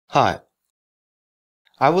Hi,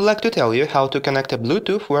 I would like to tell you how to connect a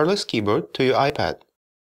Bluetooth wireless keyboard to your iPad.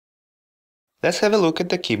 Let's have a look at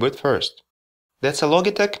the keyboard first. That's a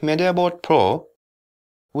Logitech Mediaboard Pro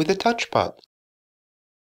with a touchpad.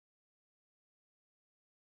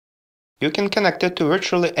 You can connect it to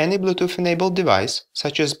virtually any Bluetooth-enabled device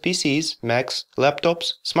such as PCs, Macs,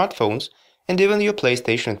 laptops, smartphones, and even your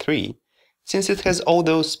PlayStation 3, since it has all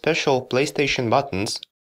those special PlayStation buttons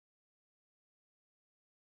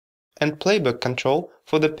and playback control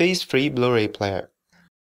for the PS3 Blu-ray player.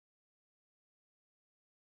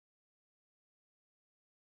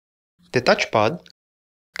 The touchpad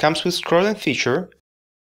comes with scrolling feature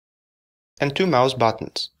and 2 mouse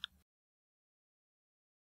buttons.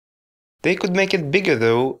 They could make it bigger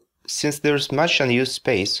though, since there's much unused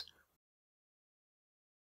space,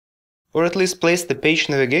 or at least place the page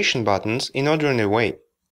navigation buttons in ordinary way.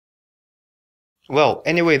 Well,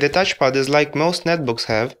 anyway, the touchpad is like most netbooks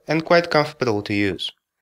have and quite comfortable to use.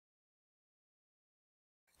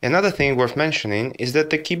 Another thing worth mentioning is that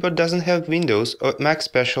the keyboard doesn't have Windows or Mac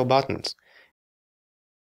special buttons,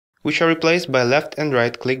 which are replaced by left and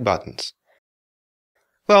right click buttons.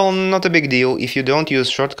 Well, not a big deal if you don't use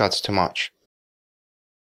shortcuts too much.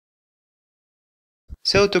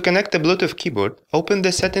 So to connect the Bluetooth keyboard, open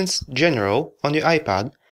the Settings General on your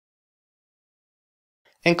iPad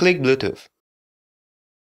and click Bluetooth.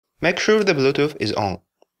 Make sure the Bluetooth is on.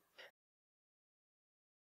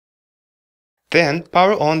 Then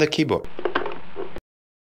power on the keyboard.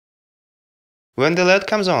 When the LED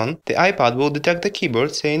comes on, the iPad will detect the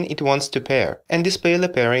keyboard saying it wants to pair and display the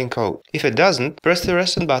pairing code. If it doesn't, press the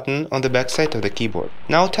reset button on the back side of the keyboard.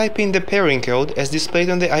 Now type in the pairing code as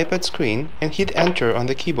displayed on the iPad screen and hit enter on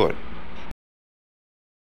the keyboard.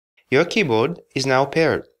 Your keyboard is now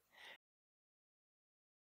paired.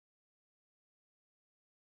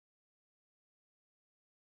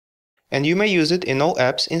 And you may use it in all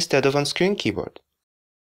apps instead of on-screen keyboard.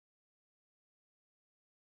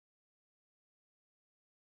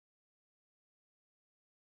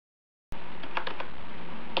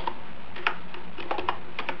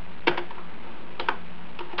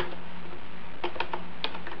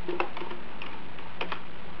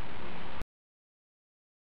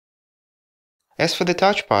 As for the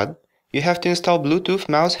touchpad, you have to install Bluetooth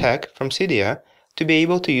mouse hack from Cydia to be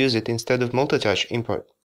able to use it instead of multi-touch import.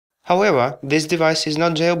 However, this device is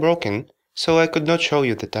not jailbroken, so I could not show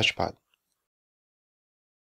you the touchpad.